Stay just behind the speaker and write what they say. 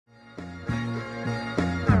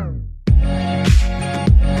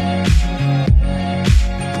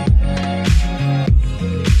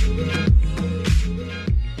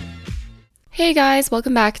Hey guys,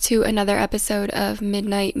 welcome back to another episode of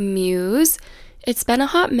Midnight Muse. It's been a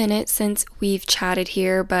hot minute since we've chatted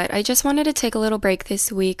here, but I just wanted to take a little break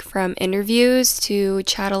this week from interviews to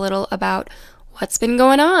chat a little about what's been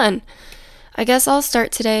going on. I guess I'll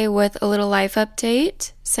start today with a little life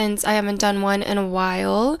update since I haven't done one in a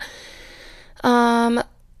while.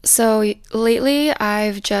 So lately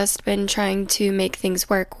I've just been trying to make things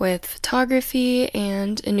work with photography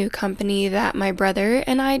and a new company that my brother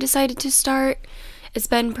and I decided to start. It's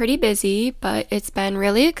been pretty busy, but it's been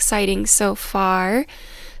really exciting so far.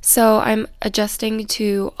 So I'm adjusting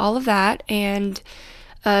to all of that and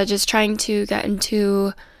just trying to get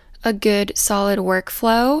into a good, solid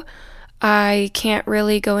workflow. I can't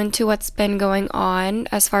really go into what's been going on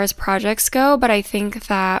as far as projects go, but I think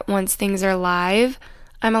that once things are live,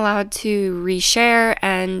 I'm allowed to reshare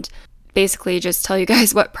and basically just tell you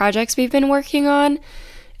guys what projects we've been working on.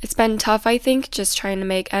 It's been tough, I think, just trying to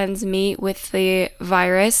make ends meet with the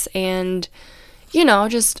virus and,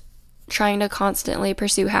 just trying to constantly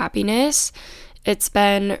pursue happiness. It's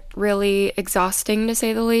been really exhausting, to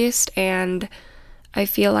say the least, and I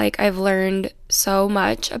feel like I've learned so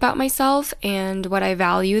much about myself and what I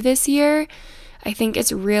value this year. I think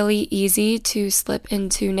it's really easy to slip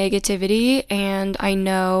into negativity, and I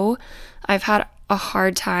know I've had a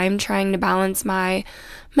hard time trying to balance my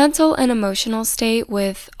mental and emotional state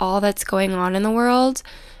with all that's going on in the world,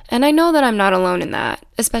 and I know that I'm not alone in that,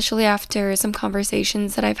 especially after some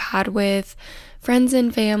conversations that I've had with friends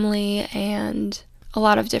and family and a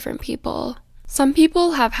lot of different people. Some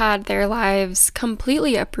people have had their lives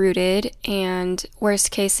completely uprooted, and worst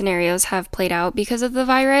case scenarios have played out because of the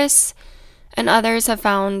virus. And others have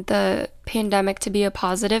found the pandemic to be a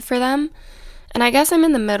positive for them. And I guess I'm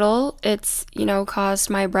in the middle. It's, caused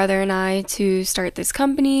my brother and I to start this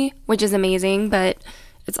company, which is amazing, but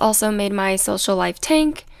it's also made my social life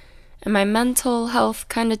tank and my mental health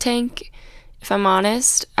kind of tank. If I'm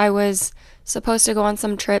honest, I was supposed to go on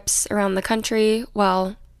some trips around the country,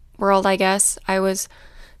 world, I guess. I was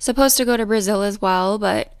supposed to go to Brazil as well,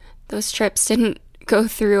 but those trips didn't go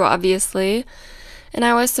through, obviously. And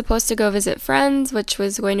I was supposed to go visit friends, which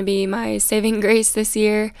was going to be my saving grace this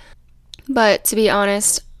year. But to be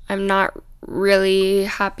honest, I'm not really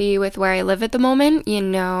happy with where I live at the moment.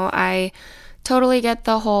 I totally get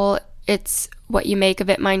the whole it's what you make of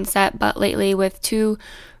it mindset, but lately with two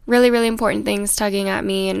really, really important things tugging at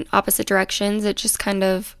me in opposite directions, it just kind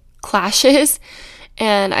of clashes.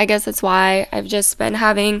 And I guess that's why I've just been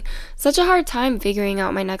having such a hard time figuring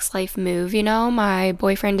out my next life move. My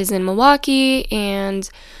boyfriend is in Milwaukee and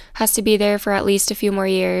has to be there for at least a few more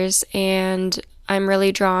years. And I'm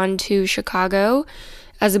really drawn to Chicago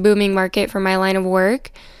as a booming market for my line of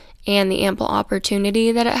work and the ample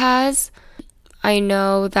opportunity that it has. I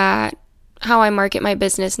know that how I market my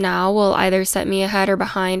business now will either set me ahead or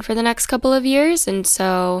behind for the next couple of years. And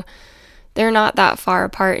so they're not that far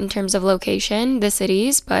apart in terms of location, the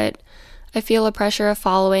cities, but I feel a pressure of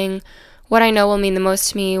following what I know will mean the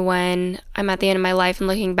most to me when I'm at the end of my life and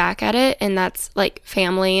looking back at it, and that's like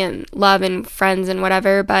family and love and friends and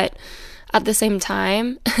whatever, but at the same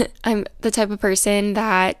time, I'm the type of person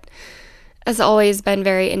that has always been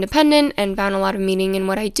very independent and found a lot of meaning in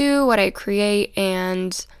what I do, what I create,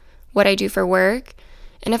 and what I do for work.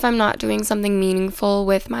 And if I'm not doing something meaningful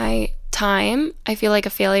with my time, I feel like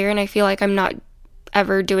a failure and I feel like I'm not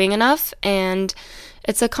ever doing enough, and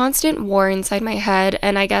it's a constant war inside my head.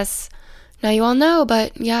 And I guess now you all know,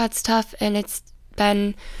 but yeah, it's tough and it's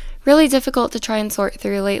been really difficult to try and sort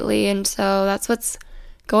through lately, and so that's what's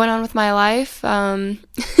going on with my life.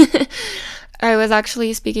 I was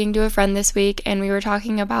actually speaking to a friend this week and we were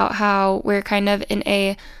talking about how we're kind of in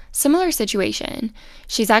a similar situation.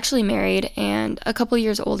 She's actually married and a couple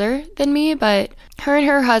years older than me, but her and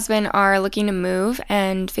her husband are looking to move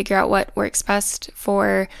and figure out what works best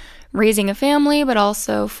for raising a family, but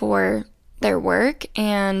also for their work.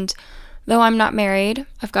 And though I'm not married,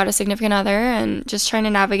 I've got a significant other and just trying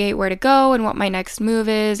to navigate where to go and what my next move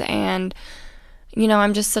is. And,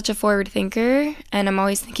 I'm just such a forward thinker and I'm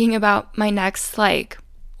always thinking about my next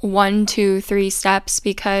 1, 2, 3 steps,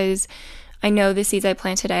 because I know the seeds I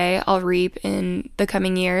plant today I'll reap in the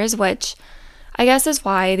coming years, which I guess is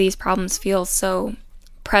why these problems feel so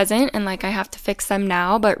present and like I have to fix them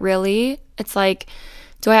now. But really, it's like,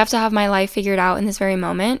 do I have to have my life figured out in this very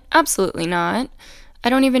moment? Absolutely not. I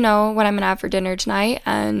don't even know what I'm gonna have for dinner tonight,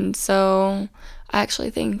 and so I actually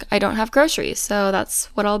think I don't have groceries, so that's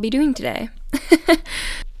what I'll be doing today.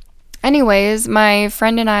 Anyways, my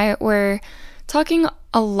friend and I were talking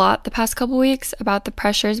a lot the past couple weeks about the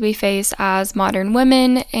pressures we face as modern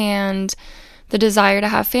women and the desire to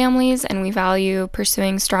have families and we value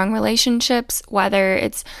pursuing strong relationships, whether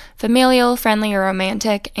it's familial, friendly, or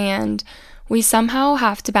romantic, and we somehow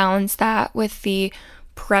have to balance that with the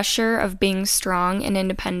pressure of being strong and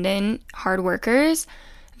independent hard workers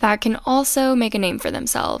that can also make a name for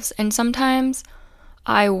themselves. And sometimes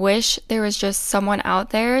I wish there was just someone out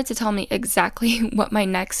there to tell me exactly what my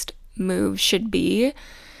next move should be.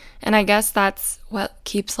 And I guess that's what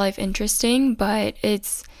keeps life interesting, but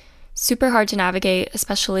it's super hard to navigate,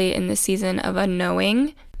 especially in this season of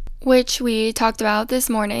unknowing, which we talked about this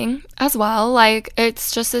morning as well. Like,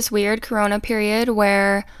 it's just this weird corona period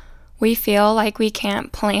where we feel like we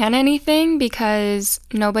can't plan anything because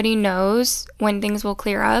nobody knows when things will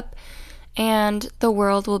clear up and the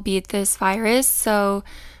world will beat this virus. So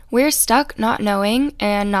we're stuck not knowing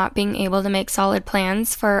and not being able to make solid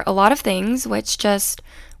plans for a lot of things, which just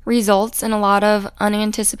results in a lot of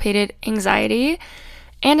unanticipated anxiety.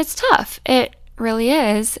 And it's tough. It really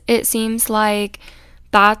is. It seems like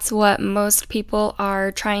that's what most people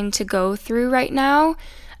are trying to go through right now,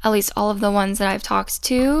 at least all of the ones that I've talked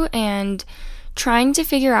to, and trying to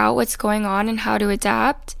figure out what's going on and how to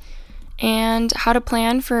adapt and how to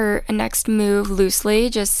plan for a next move loosely,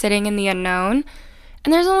 just sitting in the unknown.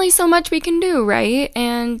 And there's only so much we can do, right?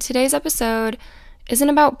 And today's episode isn't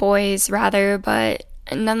about boys, rather, but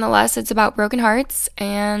nonetheless, it's about broken hearts.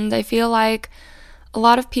 And I feel like a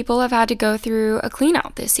lot of people have had to go through a clean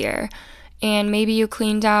out this year. And maybe you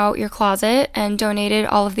cleaned out your closet and donated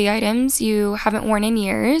all of the items you haven't worn in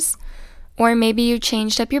years. Or maybe you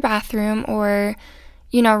changed up your bathroom or,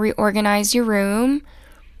 reorganized your room.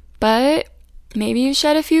 But maybe you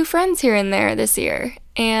shed a few friends here and there this year.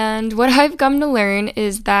 And what I've come to learn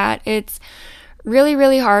is that it's really,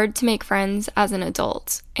 really hard to make friends as an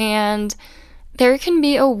adult. And there can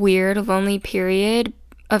be a weird, lonely period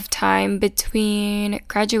of time between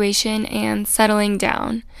graduation and settling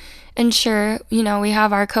down. And sure, we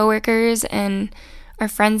have our coworkers and our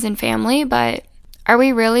friends and family, but are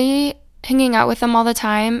we really hanging out with them all the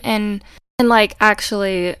time and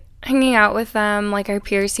actually hanging out with them like our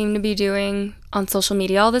peers seem to be doing on social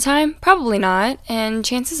media all the time? Probably not. And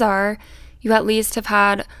chances are you at least have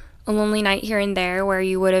had a lonely night here and there where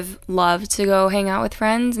you would have loved to go hang out with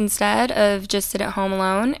friends instead of just sit at home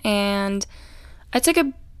alone. And I took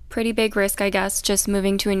a pretty big risk, I guess, just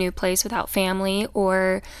moving to a new place without family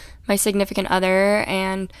or my significant other.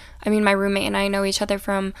 And my roommate and I know each other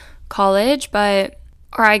from college, or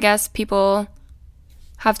I guess people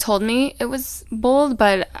have told me it was bold,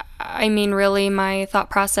 but really my thought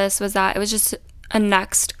process was that it was just a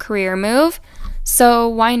next career move. So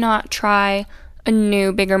why not try a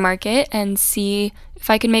new, bigger market and see if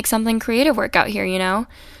I could make something creative work out here,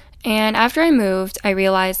 And after I moved, I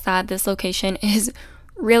realized that this location is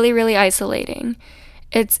really, really isolating.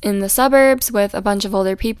 It's in the suburbs with a bunch of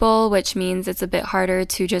older people, which means it's a bit harder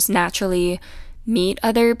to just naturally meet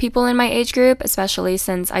other people in my age group, especially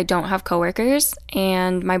since I don't have coworkers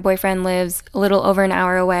and my boyfriend lives a little over an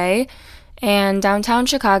hour away. And downtown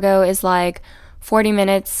Chicago is like 40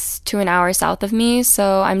 minutes to an hour south of me,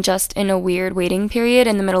 so I'm just in a weird waiting period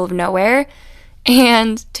in the middle of nowhere.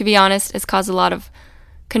 And to be honest, it's caused a lot of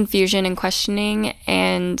confusion and questioning,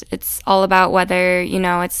 and it's all about whether,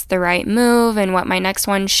 it's the right move and what my next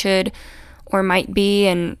one should or might be.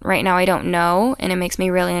 And right now I don't know, and it makes me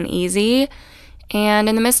really uneasy. And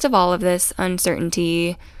in the midst of all of this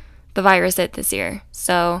uncertainty, the virus hit this year.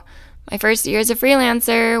 So my first year as a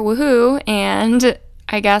freelancer, woohoo, and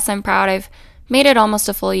I guess I'm proud I've made it almost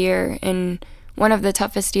a full year in one of the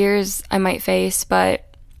toughest years I might face.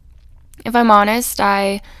 But if I'm honest,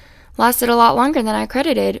 I lasted a lot longer than I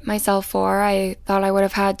credited myself for. I thought I would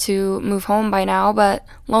have had to move home by now, but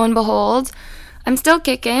lo and behold, I'm still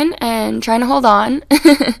kicking and trying to hold on.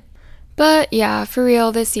 But yeah, for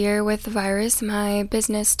real, this year with the virus, my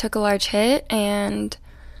business took a large hit, and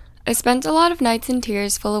I spent a lot of nights in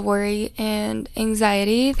tears full of worry and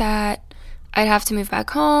anxiety that I'd have to move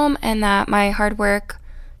back home and that my hard work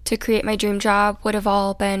to create my dream job would have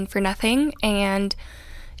all been for nothing. And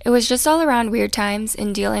it was just all around weird times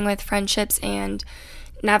in dealing with friendships and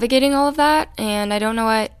navigating all of that. And I don't know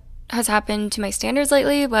what has happened to my standards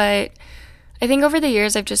lately, but I think over the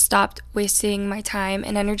years I've just stopped wasting my time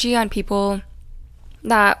and energy on people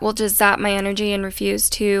that will just zap my energy and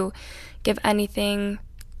refuse to give anything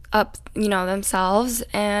up, themselves.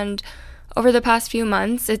 And over the past few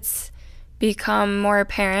months, it's become more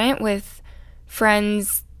apparent with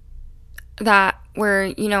friends that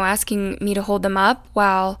were, asking me to hold them up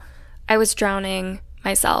while I was drowning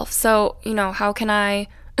myself. So, how can I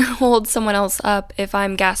hold someone else up if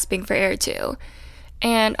I'm gasping for air too?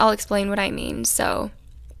 And I'll explain what I mean. So,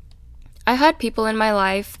 I had people in my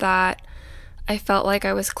life that I felt like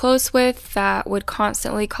I was close with that would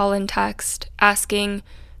constantly call and text asking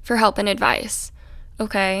for help and advice.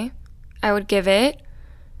 Okay, I would give it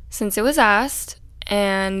since it was asked,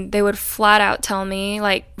 and they would flat out tell me,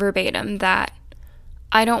 like verbatim, that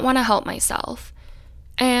I don't want to help myself.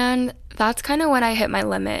 And that's kind of when I hit my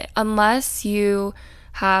limit. Unless you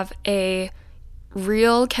have a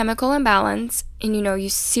real chemical imbalance and you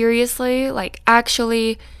seriously, like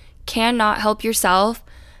actually cannot help yourself,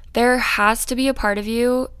 there has to be a part of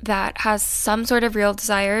you that has some sort of real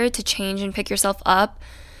desire to change and pick yourself up.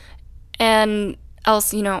 And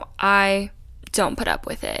else, I don't put up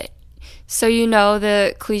with it. So,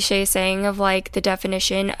 the cliche saying of like the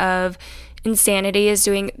definition of insanity is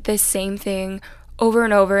doing the same thing over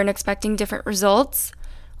and over and expecting different results.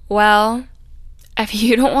 Well, if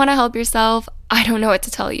you don't want to help yourself, I don't know what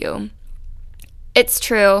to tell you. It's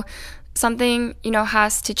true. Something,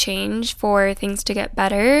 has to change for things to get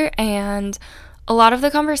better. And a lot of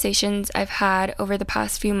the conversations I've had over the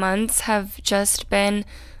past few months have just been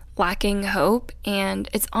lacking hope. And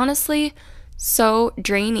it's honestly so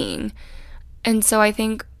draining. And so I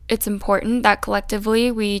think it's important that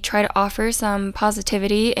collectively we try to offer some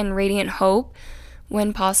positivity and radiant hope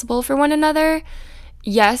when possible for one another.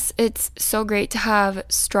 Yes, it's so great to have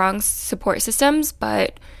strong support systems,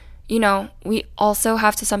 but we also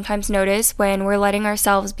have to sometimes notice when we're letting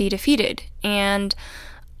ourselves be defeated. And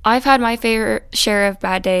I've had my fair share of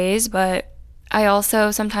bad days, but I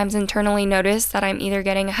also sometimes internally notice that I'm either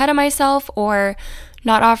getting ahead of myself or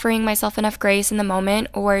not offering myself enough grace in the moment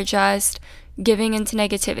or just giving into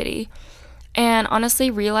negativity. And honestly,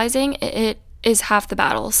 realizing it is half the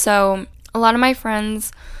battle. So a lot of my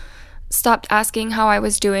friends stopped asking how I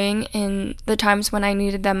was doing in the times when I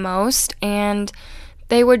needed them most, and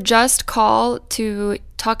they would just call to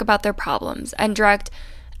talk about their problems and direct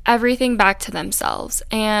everything back to themselves.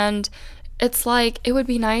 And it's like, it would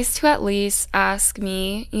be nice to at least ask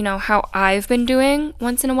me, how I've been doing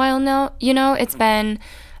once in a while now. It's been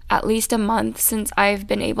at least a month since I've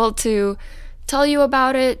been able to tell you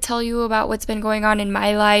about it, tell you about what's been going on in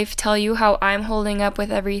my life, tell you how I'm holding up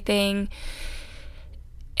with everything.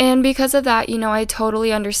 And because of that, I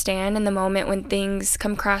totally understand in the moment when things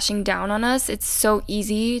come crashing down on us, it's so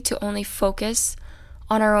easy to only focus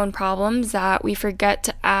on our own problems that we forget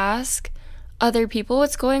to ask other people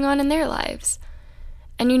what's going on in their lives.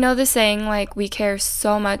 And the saying, like, we care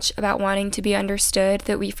so much about wanting to be understood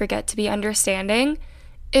that we forget to be understanding.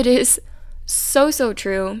 It is so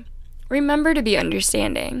true. Remember to be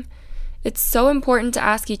understanding. It's so important to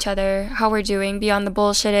ask each other how we're doing beyond the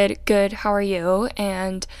bullshitted, good, how are you?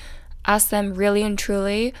 And ask them really and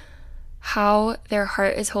truly how their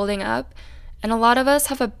heart is holding up. And a lot of us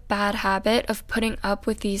have a bad habit of putting up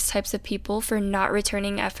with these types of people for not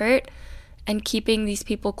returning effort and keeping these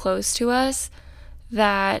people close to us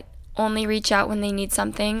that only reach out when they need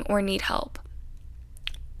something or need help.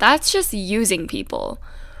 That's just using people.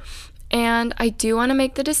 And I do want to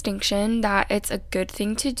make the distinction that it's a good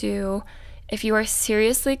thing to do if you are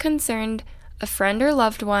seriously concerned a friend or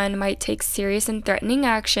loved one might take serious and threatening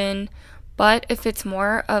action, but if it's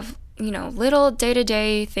more of, little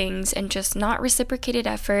day-to-day things and just not reciprocated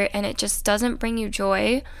effort and it just doesn't bring you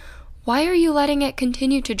joy, why are you letting it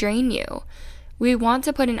continue to drain you? We want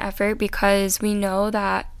to put in effort because we know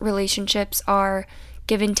that relationships are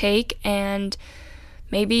give and take, and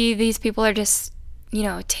maybe these people are just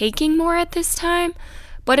taking more at this time.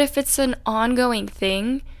 But if it's an ongoing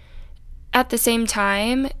thing, at the same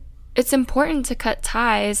time, it's important to cut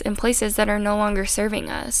ties in places that are no longer serving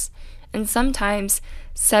us. And sometimes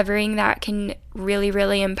severing that can really,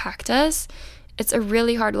 really impact us. It's a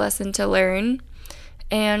really hard lesson to learn.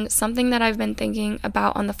 And something that I've been thinking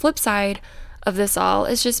about on the flip side of this all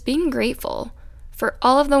is just being grateful for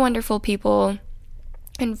all of the wonderful people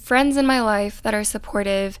and friends in my life that are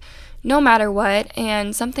supportive no matter what.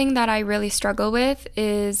 And something that I really struggle with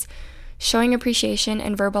is showing appreciation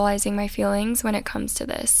and verbalizing my feelings when it comes to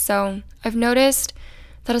this. So I've noticed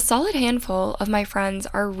that a solid handful of my friends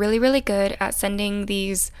are really, really good at sending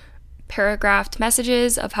these paragraphed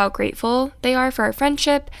messages of how grateful they are for our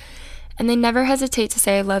friendship. And they never hesitate to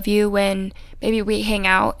say I love you when maybe we hang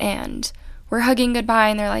out and we're hugging goodbye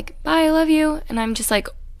and they're like, bye, I love you. And I'm just like,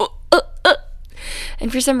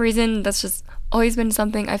 And for some reason, that's just always been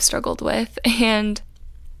something I've struggled with. And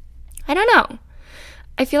I don't know.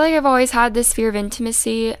 I feel like I've always had this fear of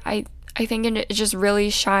intimacy. I think it just really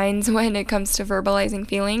shines when it comes to verbalizing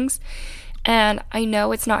feelings. And I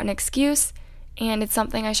know it's not an excuse and it's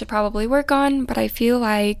something I should probably work on, but I feel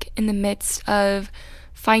like in the midst of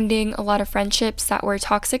finding a lot of friendships that were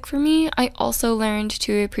toxic for me, I also learned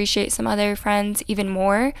to appreciate some other friends even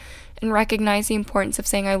more and recognize the importance of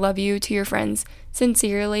saying I love you to your friends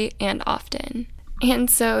sincerely and often. And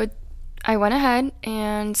so I went ahead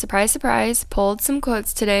and, surprise, surprise, pulled some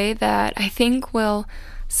quotes today that I think will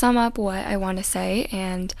sum up what I want to say,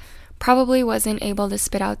 and probably wasn't able to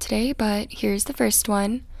spit out today, but here's the first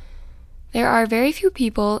one. There are very few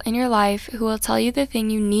people in your life who will tell you the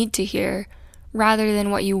thing you need to hear rather than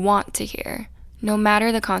what you want to hear, no matter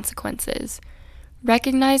the consequences.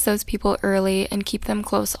 Recognize those people early and keep them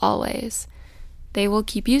close always. They will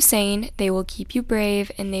keep you sane, they will keep you brave,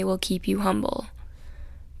 and they will keep you humble.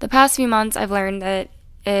 The past few months, I've learned that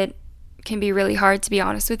it can be really hard to be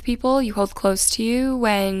honest with people you hold close to you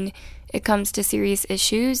when it comes to serious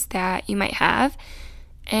issues that you might have,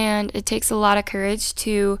 and it takes a lot of courage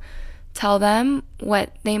to tell them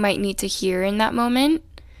what they might need to hear in that moment,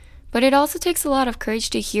 but it also takes a lot of courage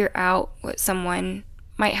to hear out what someone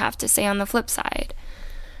might have to say on the flip side.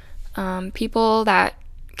 People that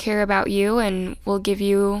care about you and will give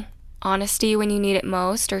you honesty when you need it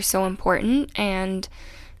most are so important, and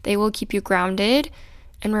they will keep you grounded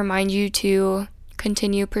and remind you to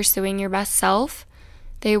continue pursuing your best self.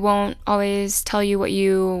 They won't always tell you what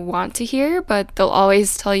you want to hear, but they'll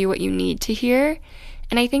always tell you what you need to hear.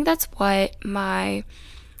 And I think that's what my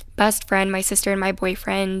best friend, my sister, and my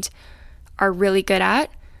boyfriend are really good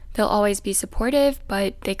at. They'll always be supportive,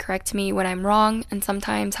 but they correct me when I'm wrong and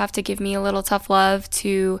sometimes have to give me a little tough love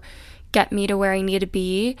to get me to where I need to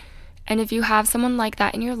be. And if you have someone like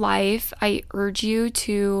that in your life, I urge you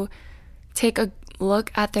to take a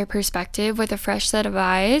look at their perspective with a fresh set of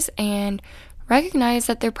eyes and recognize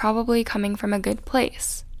that they're probably coming from a good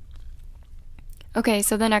place. Okay,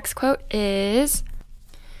 so the next quote is,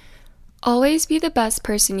 always be the best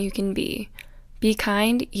person you can be. Be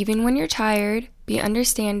kind even when you're tired. Be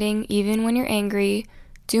understanding even when you're angry.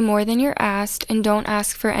 Do more than you're asked, and don't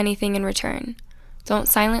ask for anything in return. Don't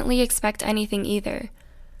silently expect anything either.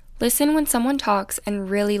 Listen when someone talks and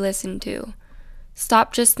really listen too.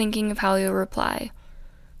 Stop just thinking of how you'll reply.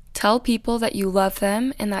 Tell people that you love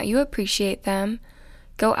them and that you appreciate them.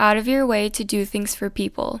 Go out of your way to do things for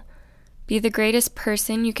people. Be the greatest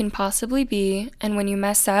person you can possibly be, and when you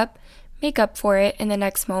mess up, make up for it in the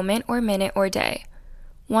next moment or minute or day.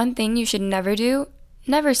 One thing you should never do,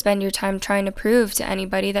 never spend your time trying to prove to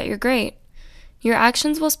anybody that you're great. Your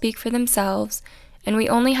actions will speak for themselves, and we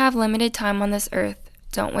only have limited time on this earth.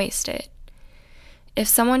 Don't waste it. If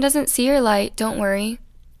someone doesn't see your light, don't worry.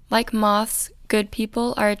 Like moths, good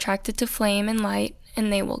people are attracted to flame and light,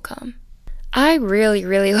 and they will come. I really,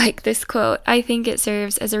 really like this quote. I think it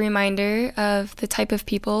serves as a reminder of the type of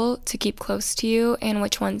people to keep close to you and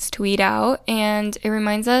which ones to weed out, and it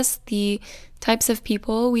reminds us the types of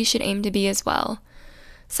people we should aim to be as well.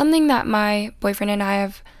 Something that my boyfriend and I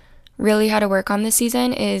have really had to work on this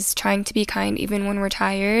season is trying to be kind even when we're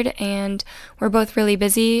tired, and we're both really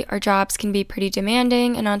busy. Our jobs can be pretty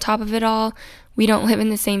demanding, and on top of it all, we don't live in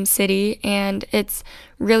the same city, and it's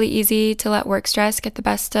really easy to let work stress get the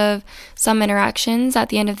best of some interactions at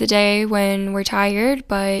the end of the day when we're tired,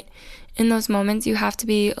 but in those moments you have to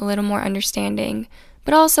be a little more understanding,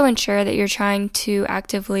 but also ensure that you're trying to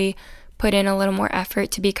actively put in a little more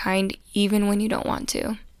effort to be kind even when you don't want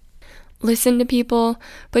to. Listen to people,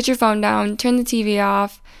 put your phone down, turn the TV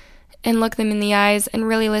off, and look them in the eyes and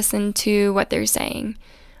really listen to what they're saying.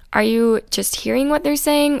 Are you just hearing what they're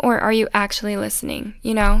saying, or are you actually listening?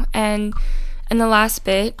 And in the last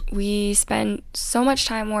bit, we spend so much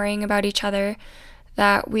time worrying about each other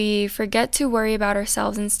that we forget to worry about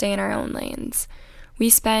ourselves and stay in our own lanes. We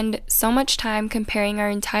spend so much time comparing our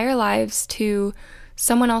entire lives to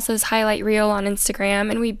someone else's highlight reel on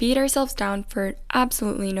Instagram, and we beat ourselves down for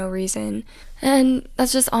absolutely no reason. And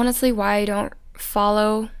that's just honestly why I don't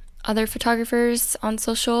follow other photographers on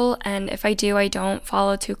social, and if I do, I don't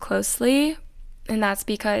follow too closely, and that's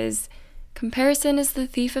because comparison is the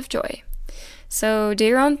thief of joy. So do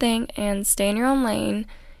your own thing and stay in your own lane,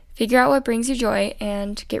 figure out what brings you joy,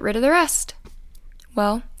 and get rid of the rest.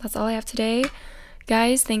 Well, that's all I have today.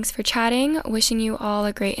 Guys, thanks for chatting. Wishing you all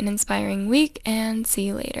a great and inspiring week, and see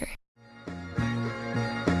you later.